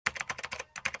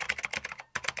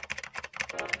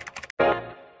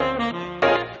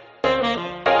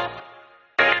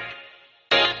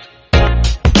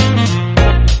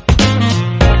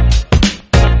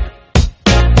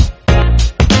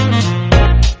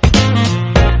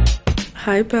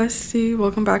Hi bestie,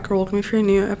 welcome back or welcome if you're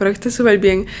new. Espero que estés súper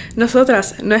bien.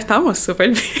 Nosotras no estamos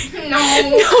súper bien. No.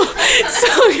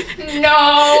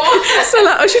 Son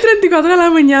las 8:34 de la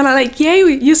mañana. Like,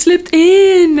 yay, you slipped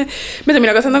in. Me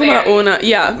terminó acostando como a la 1.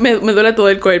 Yeah, me duele todo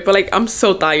el cuerpo. Like, I'm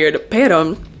so tired.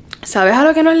 Pero, ¿sabes a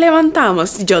lo que nos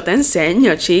levantamos? Yo te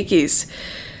enseño, chiquis.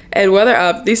 El weather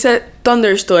app dice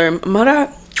thunderstorm. Mara,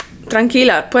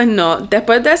 tranquila, pues no.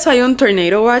 Después de eso hay un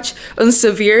tornado watch, un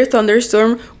severe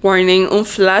thunderstorm warning, un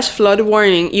flash flood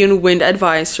warning y un wind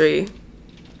advisory.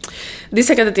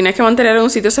 Dice que te tienes que mantener en un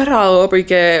sitio cerrado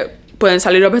porque pueden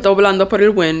salir objetos volando por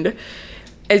el wind.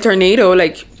 El tornado,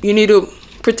 like, you need to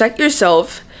protect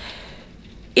yourself.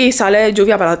 Y sale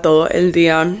lluvia para todo el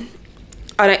día.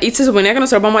 Ahora, y se suponía que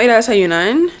nosotros vamos a ir a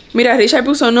desayunar. Mira, Richard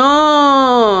puso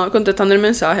no contestando el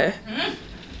mensaje.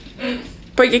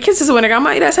 Porque es que se supone que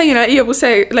vamos a ir a desayunar y yo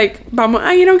puse, like, vamos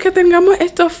a ir aunque tengamos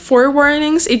estos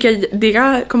forewarnings y que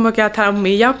diga como que hasta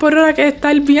millas por hora que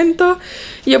está el viento.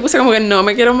 Y yo puse como que no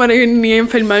me quiero morir ni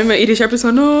enfermarme. Y Richard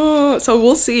puso no, so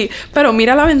we'll see. Pero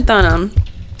mira la ventana,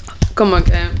 como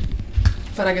que,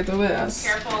 para que tú veas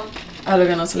a lo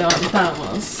que nos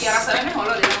levantamos. Y ahora se ve mejor,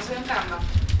 lo digamos en caramba.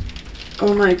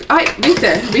 Oh my god. Ay,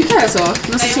 ¿viste? ¿Viste eso?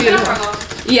 No sé si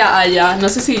ya, no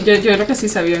sé si, yo creo que sí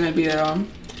se vio en el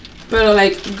video. Pero,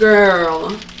 like,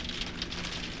 girl.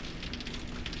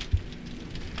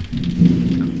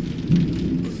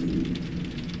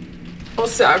 O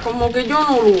sea, como que yo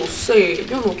no lo sé.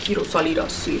 Yo no quiero salir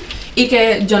así. Y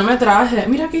que yo no me traje.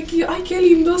 Mira qué cute. Ay, qué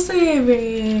lindo se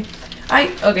ve.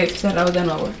 Ay, ok, cerrado de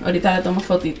nuevo. Ahorita le tomo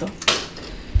fotito.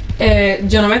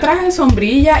 Yo no me traje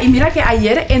sombrilla. Y mira que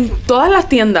ayer en todas las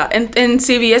tiendas, en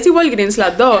CVS y Walgreens,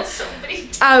 las dos,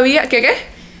 había. ¿Qué?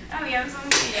 Habían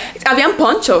sombrillas. Habían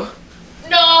poncho.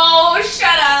 No, shut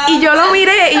up. Y yo lo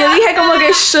miré y yo dije como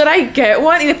que should I get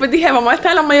one? Y después dije vamos a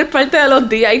estar la mayor parte de los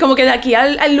días. Y como que de aquí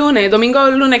al lunes, domingo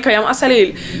o lunes que vayamos a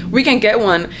salir, we can get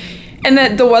one. And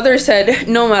then the weather said,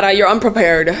 no Mara, you're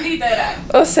unprepared. Literal.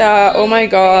 O sea, oh my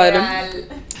god. Literal.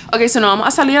 Ok, so no vamos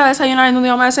a salir a desayunar. ¿En dónde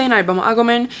vamos a desayunar? Vamos a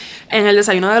comer en el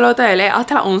desayuno del hotel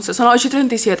hasta las 11. Son las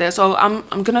 8:37. So I'm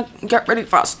gonna get ready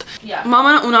fast. Yeah. Más o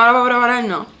menos una hora para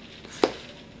prepararnos.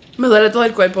 Me duele todo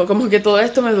el cuerpo. Como que todo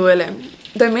esto me duele.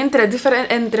 Dormí en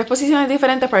tres posiciones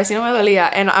diferentes para ver si no me dolía.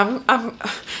 And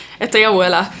estoy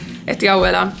abuela.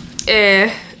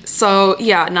 So,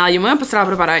 yeah, nada, yo me voy a empezar a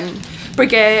preparar.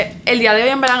 Porque el día de hoy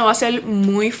en verano va a ser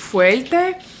muy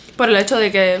fuerte. Por el hecho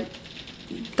de que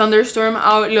thunderstorm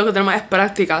out, lo que tenemos es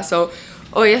práctica. So,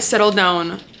 hoy es settle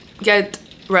down, get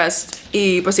rest.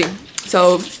 Y pues sí.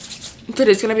 So,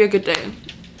 today's gonna be a good day.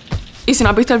 Y si no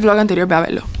has visto el vlog anterior, ve a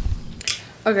verlo.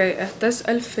 Ok, este es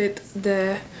el fit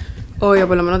de hoy, o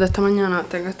por lo menos de esta mañana.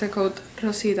 Tengo este coat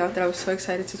rosita that I was so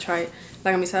excited to try.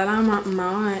 La camisa de la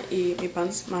mamá y mi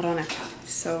pants marrones.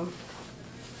 So,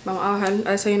 vamos a bajar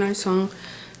a desayunar. Son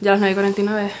ya las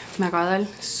 9:49. Me acaba de dar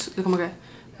como que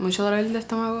mucho dolor de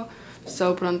estómago.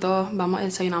 So, pronto vamos a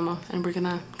desayunamos. And we're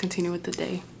gonna continue with the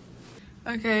day.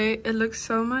 Ok, it looks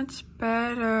so much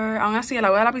better. Aún así, el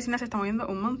agua de la piscina se está moviendo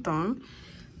un montón.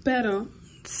 Pero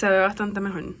se ve bastante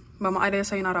mejor. Vamos a ir a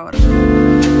desayunar ahora.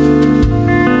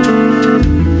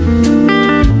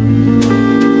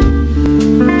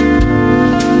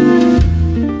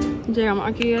 Llegamos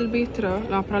aquí al bistro.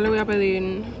 Lo más probable voy a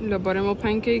pedir los buttermilk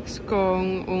pancakes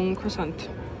con un croissant.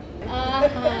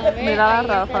 Mira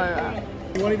la ráfaga.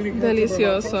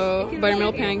 Delicioso.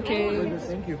 Buttermilk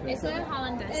pancakes. Eso es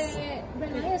holandés.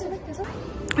 ¿Verdad? ¿Eso no es queso?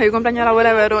 Hoy cumpleaños de la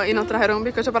abuela Vero y nos trajeron un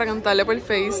bizcocho para cantarle por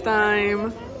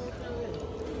FaceTime.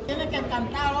 Tienes que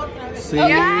cantar otra vez. Sí.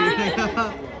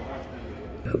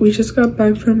 We just got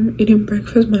back from eating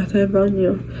breakfast, me estaba en el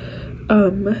baño.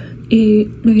 Y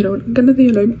me dieron ganas de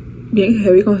llorar bien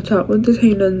heavy cuando estábamos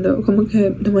desayunando. Como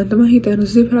que de momento me agité, no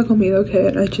sé si fue la comida o qué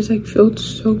era. I just like felt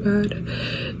so bad.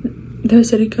 Debe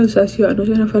ser el cansancio,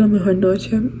 anoche no fue la mejor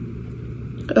noche.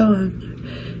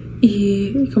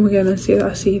 Y como que la ansiedad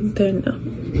así interna.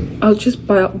 I'll just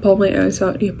bawl my eyes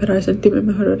out y esperar a sentirme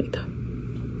mejor ahorita.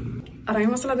 Ahora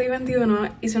mismo son las 10:21,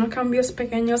 hice unos cambios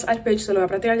pequeños al page, se lo voy a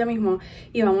practicar ya mismo.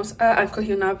 Y vamos a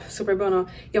coger una app super bueno.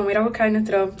 Y vamos a ir a buscar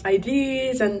nuestros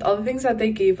IDs and all the things that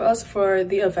they gave us for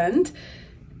the event.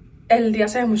 El día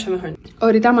se ve mucho mejor.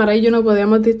 Ahorita Mara y yo no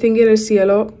podíamos distinguir el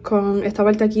cielo con esta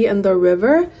parte aquí en the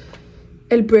river.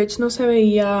 El bridge no se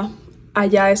veía,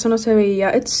 allá eso no se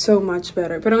veía. It's so much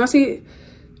better. Pero aún así,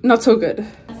 not so good.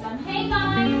 Hey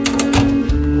guys.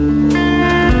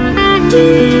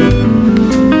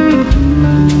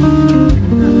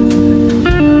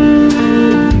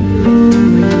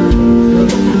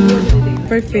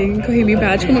 Por fin cogí mi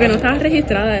badge, como que no estaba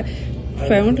registrada.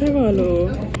 Fue un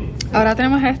regalo. Ahora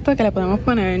tenemos esto que le podemos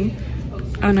poner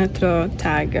a nuestro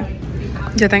tag.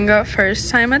 Yo tengo first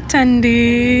time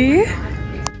attendee.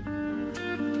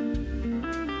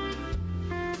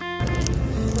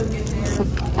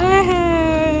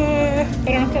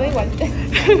 Pero nos queda igual.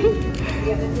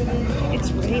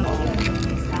 It's really long.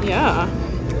 Yeah.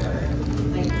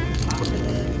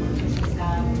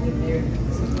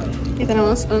 Y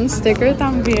tenemos un sticker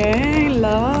también.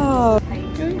 Love.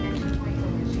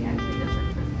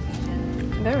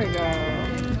 There we go.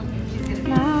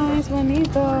 Nice,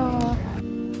 bonito.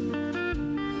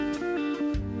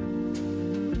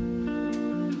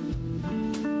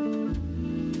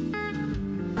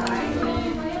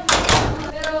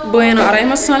 Bueno, ahora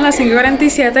mismo son las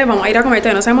 5:47. Vamos a ir a comer,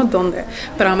 todavía no sabemos dónde,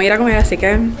 pero vamos a ir a comer, así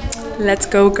que let's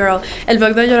go, girl. El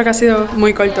vlog de hoy yo creo que ha sido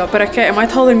muy corto, pero es que hemos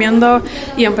estado durmiendo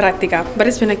y en práctica. But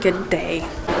it's been a good day.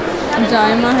 Ya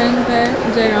hay más gente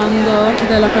llegando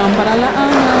de lo que van para la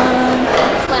Ana.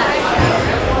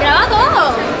 Graba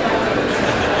todo.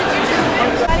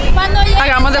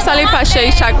 Acabamos de salir para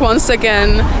Shake Shack once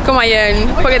again, como ayer,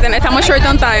 porque estamos short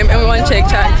on time and we want Shake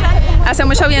Shack. Hace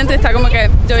mucho viento y está como que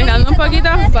lloviznando un poquito,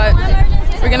 but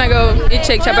we're gonna go eat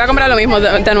Shake Shack. Voy a comprar lo mismo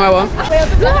de nuevo.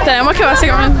 Tenemos que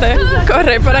básicamente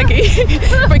correr por aquí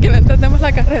porque no entendemos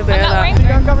la carretera.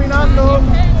 Sigan caminando.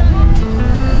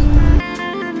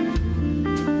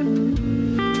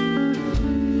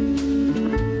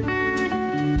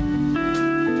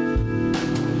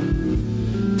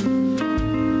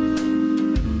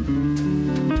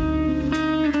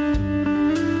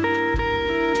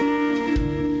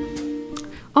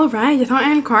 Alright, ya estamos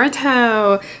en el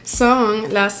cuarto.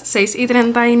 Son las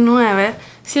 6:39,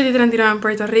 7:39 en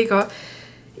Puerto Rico.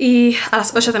 Y a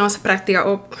las 8 tenemos práctica.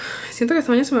 Oh, siento que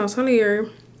este año se me va a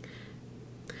salir.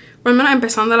 O al menos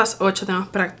empezando a las 8 tenemos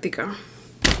práctica.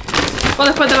 O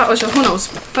después de las 8, who knows.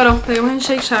 Pero pedimos en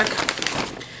Shake Shack.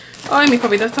 Ay, mis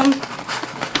papitas están...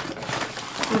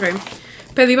 Ok.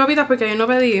 Pedí papitas porque yo no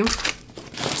pedí.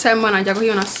 Se ven buenas, ya cogí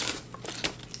unas.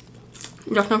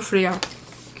 Ya están frías.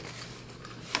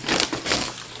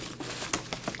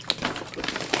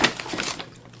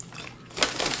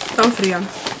 Están frías.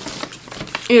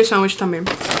 Y el sándwich también.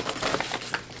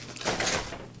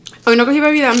 Hoy no cogí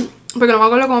bebida porque no me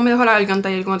acuerdo cómo me dejó la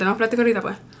garganta y como tenemos práctica ahorita,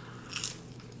 pues.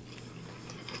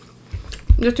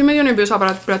 Yo estoy medio nerviosa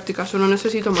para práctica, solo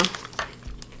necesito más.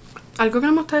 Algo que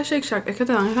no me gusta de Shake Shack es que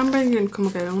te dan el hamburger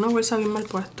como que en una bolsa bien mal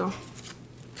puesto.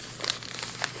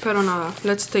 Pero nada,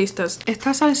 let's taste this.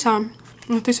 Esta salsa,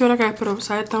 no estoy segura qué es, pero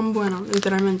sabe tan bueno,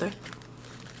 literalmente.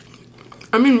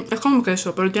 A mí es como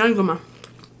queso, pero tiene algo más.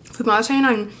 Fuimos a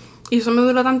desayunar y eso me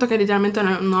duró tanto que literalmente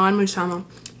no almorzamos.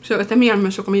 O sea, este es mi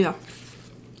almuerzo, comida.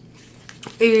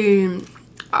 Y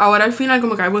ahora al final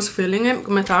como que I was feeling it,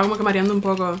 me estaba como que mareando un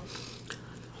poco.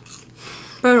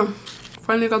 Pero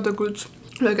finally got the goods.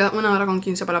 Le queda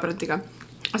 1:15 para la práctica.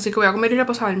 Así que voy a comer y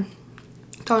reposar.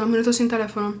 Estaba unos minutos sin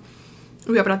teléfono.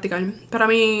 Voy a practicar. Para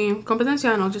mi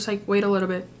competencia, no, just like wait a little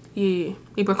bit.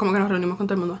 Y pues como que nos reunimos con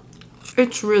todo el mundo.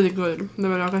 It's really good, de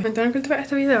verdad que. Me enteré que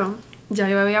este video ya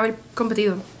yo había haber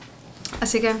competido.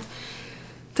 Así que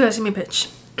te voy a decir mi pitch.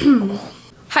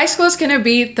 High school is gonna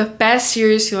be the best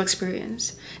years you'll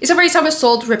experience. It's a phrase I was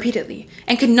told repeatedly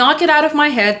and could not get out of my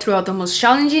head throughout the most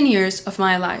challenging years of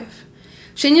my life.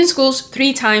 Changing schools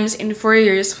 3 times in 4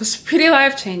 years was pretty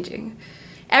life-changing.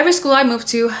 Every school I moved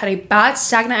to had a bad,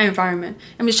 stagnant environment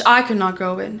in which I could not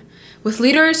grow in, with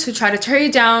leaders who try to tear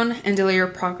you down and delay your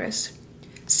progress.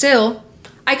 Still,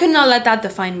 I could not let that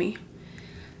define me.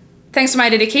 Thanks to my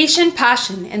dedication,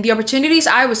 passion, and the opportunities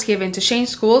I was given to change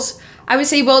schools, I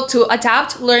was able to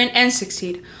adapt, learn, and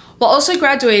succeed, while also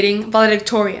graduating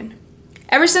valedictorian.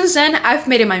 Ever since then, I've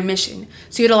made it my mission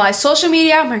to utilize social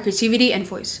media, my creativity, and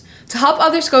voice to help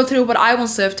others go through what I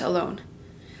once lived alone.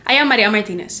 I am Mara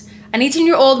Martinez, an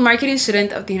 18-year-old marketing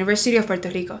student of the University of Puerto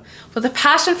Rico, with a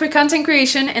passion for content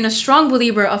creation and a strong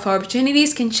believer of how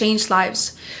opportunities can change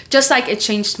lives, just like it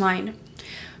changed mine.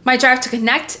 My drive to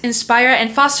connect, inspire, and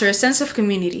foster a sense of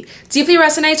community deeply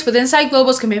resonates with Insight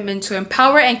Global's commitment to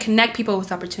empower and connect people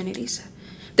with opportunities.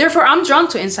 Therefore, I'm drawn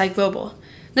to Insight Global,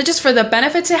 not just for the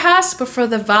benefits it has, but for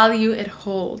the value it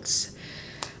holds.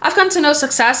 I've come to know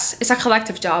success is a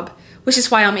collective job, which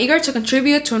is why I'm eager to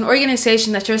contribute to an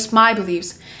organization that shares my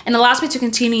beliefs and allows me to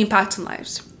continue impacting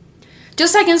lives.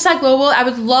 Just like Insight Global, I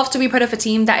would love to be part of a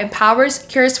team that empowers,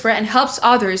 cares for, and helps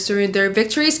others during their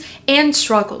victories and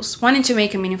struggles, wanting to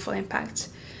make a meaningful impact.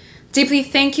 Deeply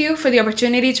thank you for the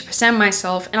opportunity to present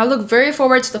myself, and I look very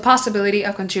forward to the possibility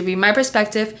of contributing my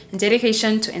perspective and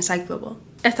dedication to Insight Global.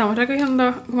 Estamos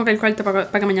recogiendo como que el cuarto para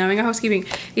que mañana venga housekeeping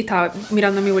y estaba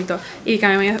mirando mi bulto y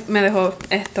que me dejó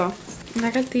esto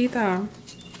Una cartita.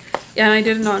 And I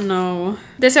did not know.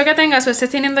 Deseo que tengas o estés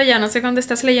teniendo ya, no sé cuándo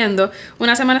estás leyendo,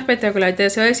 una semana espectacular. Te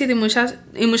deseo éxito y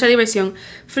mucha diversión.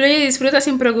 Fluye y disfruta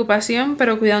sin preocupación,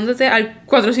 pero cuidándote al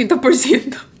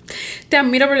 400%. Te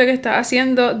admiro por lo que estás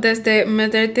haciendo, desde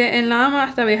meterte en la ama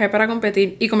hasta viajar para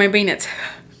competir y comer peanuts.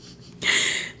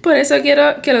 Por eso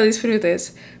quiero que lo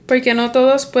disfrutes, porque no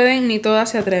todos pueden ni todas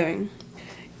se atreven.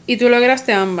 Y tú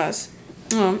lograste ambas.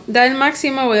 No, da el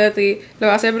máximo, voy a ti. Lo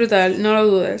vas a hacer brutal, no lo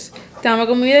dudes. Te amo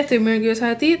con mi vida, estoy muy orgullosa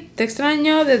de ti. Te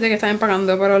extraño desde que estás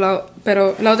empacando,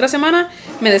 pero la otra semana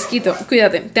me desquito.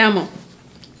 Cuídate, te amo.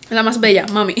 La más bella,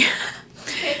 mami.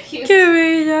 Qué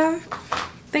bella.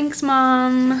 Thanks,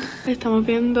 mom. Estamos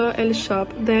viendo el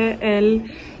shop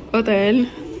del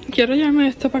hotel. Quiero llevarme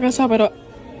esto para casa, pero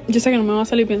yo sé que no me va a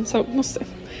salir bien, so no sé.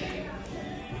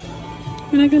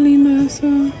 Mira qué lindo eso.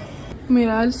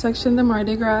 Mira el section de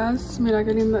Mardi Gras. Mira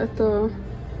qué lindo esto.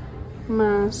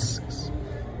 Masks.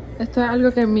 Esto es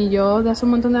algo que mi yo de hace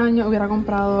un montón de años hubiera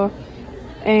comprado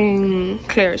en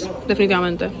Claire's,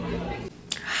 definitivamente.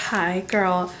 Hi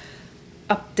girl.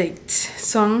 Update.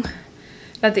 Son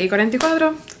las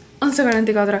 10:44,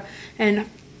 11:44 en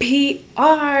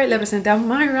PR. Le presenté a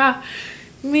Mara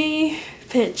mi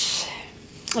pitch.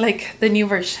 Like the new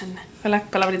version. Con las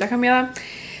palabritas cambiadas.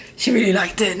 She really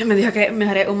liked it. Me dijo que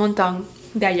mejoré un montón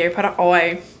de ayer para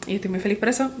hoy. Y estoy muy feliz por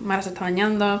eso. Mara se está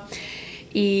bañando.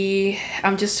 Y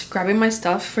I'm just grabbing my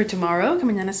stuff for tomorrow. Que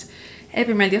mañana es el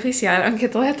primer día oficial. Aunque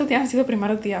todos estos días han sido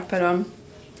primeros días. Pero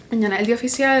mañana es el día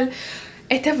oficial.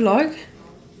 Este vlog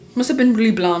must have been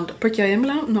really bland. Porque hoy en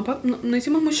verdad no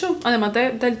hicimos mucho. Además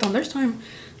del thunderstorm.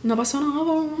 No pasó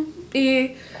nada.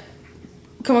 Y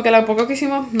como que lo poco que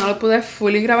hicimos no lo pude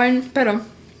fully grabar. Pero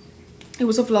it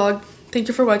was a vlog. Thank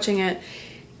you for watching it.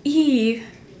 I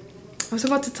was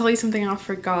about to tell you something I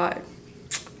forgot.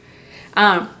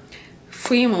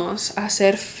 Fuimos a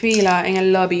hacer fila en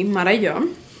el lobby, Mara y yo,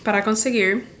 para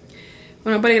conseguir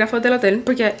unos bolígrafos del hotel,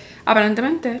 porque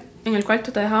aparentemente en el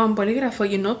cuarto te dejaban un bolígrafo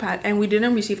y un notepad, and we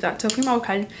didn't receive that, so fuimos a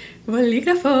buscar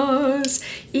bolígrafos.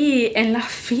 Y en la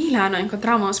fila nos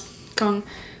encontramos con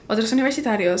otros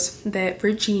universitarios de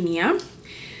Virginia.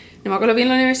 No me acuerdo bien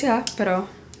la universidad, pero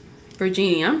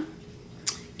Virginia.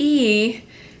 Y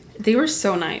they were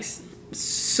so nice.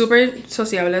 Super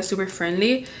sociables, super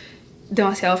friendly.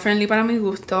 Demasiado friendly para mi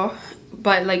gusto.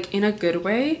 But like in a good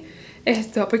way.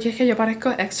 Porque es que yo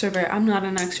parezco extrovert. I'm not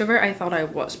an extrovert. I thought I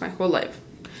was my whole life.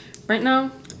 Right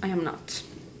now, I am not.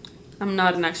 I'm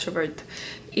not an extrovert.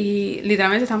 Y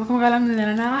literalmente estamos como hablando de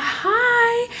la nada.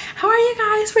 Hi, how are you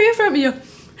guys? Where are you from?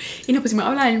 Y nos pusimos a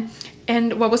hablar.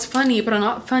 And what was funny, pero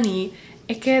not funny,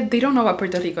 es que they don't know what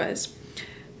Puerto Rico is.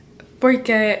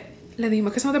 Porque le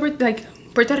dijimos que somos de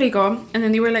Puerto Rico, and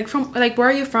then they were like,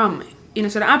 where are you from? Y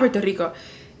nosotros, Puerto Rico.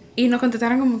 Y nos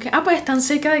contestaron como que, pues están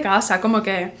cerca de casa, como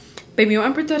que vivimos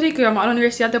en Puerto Rico y vamos a la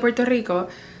universidad de Puerto Rico,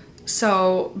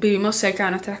 so vivimos cerca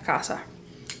de nuestras casas.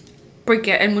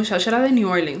 Porque el muchacho era de New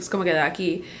Orleans, como que de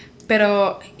aquí,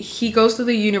 pero he goes to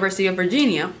the University of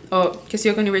Virginia, o que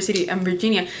sé yo, University in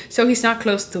Virginia, so he's not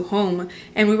close to home.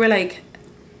 And we were like,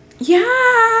 yeah,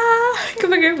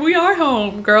 como que we are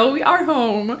home, girl, we are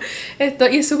home.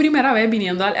 Y es su primera vez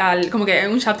viniendo como que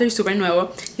en un chapter súper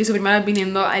nuevo, y es su primera vez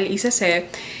viniendo al ICC,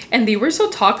 and they were so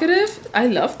talkative. I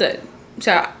loved it. O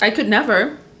sea, I could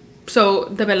never. So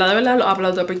de verdad lo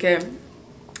aplaudo, porque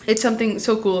it's something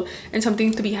so cool and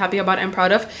something to be happy about and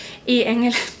proud of. Y en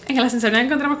el ascensor nos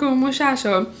encontramos con un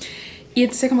muchacho, y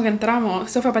entonces como que entramos,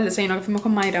 eso fue para el desayuno que fuimos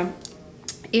con Mayra,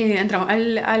 y entramos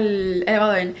al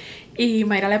elevador. Y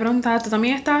Mayra le pregunta, ¿tú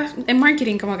también estás en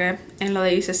marketing? Como que en lo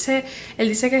de ICC. Él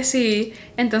dice que sí.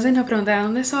 Entonces nos pregunta de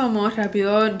dónde somos.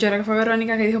 Rápido, yo creo que fue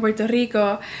Verónica que dijo Puerto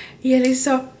Rico. Y él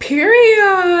hizo,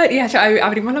 period. Y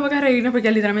abrimos la boca a reírnos, porque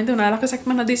literalmente una de las cosas que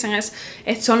más nos dicen es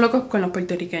son locos con los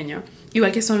puertorriqueños.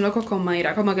 Igual que son locos con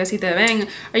Mayra. Como que si te ven,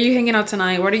 are you hanging out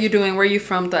tonight? What are you doing? Where are you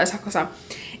from? Todas esas cosas.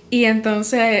 Y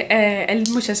entonces el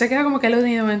muchacho se queda como que al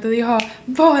momento dijo,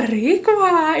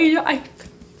 boricua. Y yo,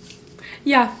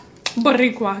 yeah.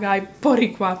 Boricua, guy,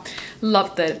 boricua.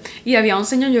 Loved it. Y había un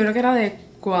señor, yo creo que era de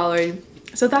Ecuador.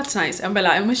 So that's nice. En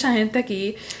verdad, hay mucha gente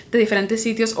aquí de diferentes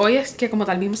sitios. Hoy es que como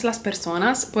tal vimos las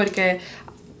personas, porque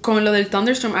con lo del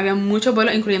thunderstorm había muchos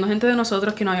vuelos, incluyendo gente de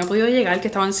nosotros que no había podido llegar, que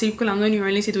estaban circulando en New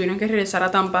Orleans y tuvieron que regresar a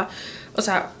Tampa. O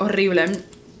sea, horrible.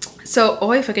 So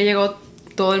hoy fue que llegó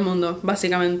todo el mundo,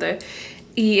 básicamente.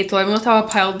 Y todo el mundo estaba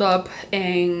piled up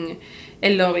en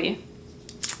el lobby.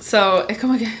 So, es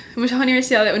como que muchas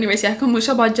universidades con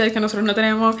mucho budget que nosotros no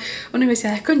tenemos,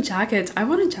 universidades con jackets. I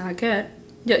want a jacket.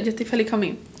 Yo estoy feliz con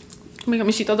mi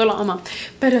camisita, todo lo ama.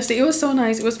 Pero sí, it was so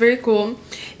nice, it was very cool.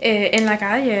 En la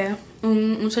calle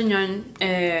un señor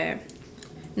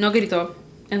no gritó,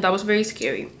 and that was very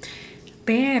scary.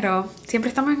 Pero siempre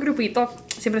estamos en grupitos,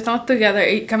 siempre estamos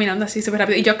together y caminando así súper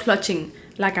rápido. Y yo clutching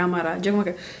la cámara, yo como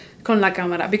que con la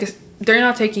cámara, because they're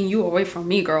not taking you away from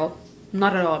me, girl.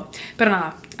 Not at all. Pero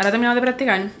nada, ahora terminamos de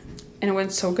practicar, and it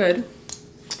went so good.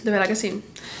 De verdad que sí.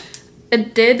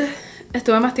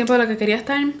 Estuve más tiempo de lo que quería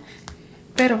estar,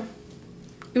 pero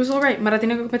it was alright. Mara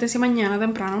tiene competencia mañana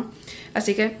temprano,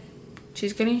 así que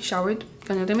she's getting showered.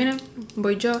 Cuando yo termine,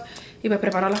 voy yo y pues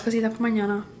preparo las cositas para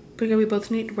mañana, porque we both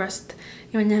need rest.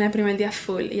 Y mañana es el primer día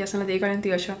full y ya son las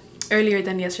 10:48, earlier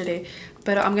than yesterday.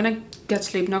 Pero I'm gonna get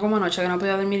sleep, no como anoche que no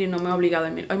podía dormir y no me voy a obligar a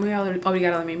dormir. Hoy me voy a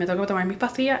obligar a dormir. Me tengo que tomar mis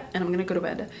pastillas and I'm gonna go to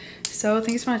bed. So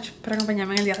thank you so much por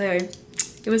acompañarme en el día de hoy.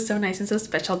 It was so nice and so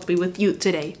special to be with you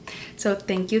today. So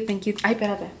thank you. Ay,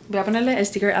 espérate. Voy a ponerle el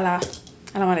sticker a la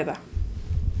maleta.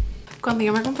 Cuando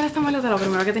yo me compré esta maleta, lo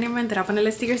primero que tenía en mente era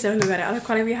ponerle stickers de los lugares a los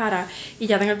cuales viajara. Y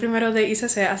ya tengo el primero de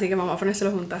ICC, así que vamos a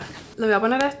ponérselo juntas. Le voy a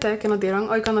poner este que nos dieron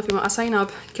hoy cuando fuimos a sign up,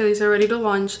 que dice Ready to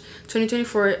Launch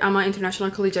 2024 AMA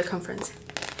International Collegiate Conference.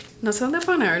 No sé dónde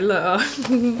ponerlo.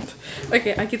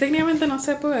 Ok, aquí técnicamente no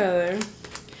se puede,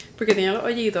 porque tiene los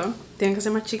hoyitos, tienen que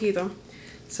ser más chiquitos.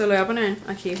 Se lo voy a poner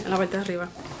aquí, en la parte de arriba.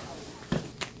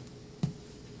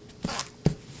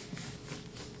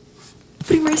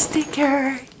 Primer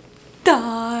sticker.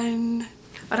 Done.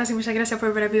 Ahora sí, muchas gracias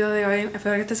por ver el video de hoy.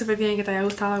 Espero que esté súper bien y que te haya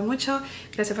gustado mucho.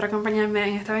 Gracias por acompañarme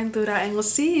en esta aventura. And we'll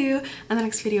see you in the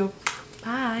next video.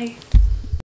 Bye.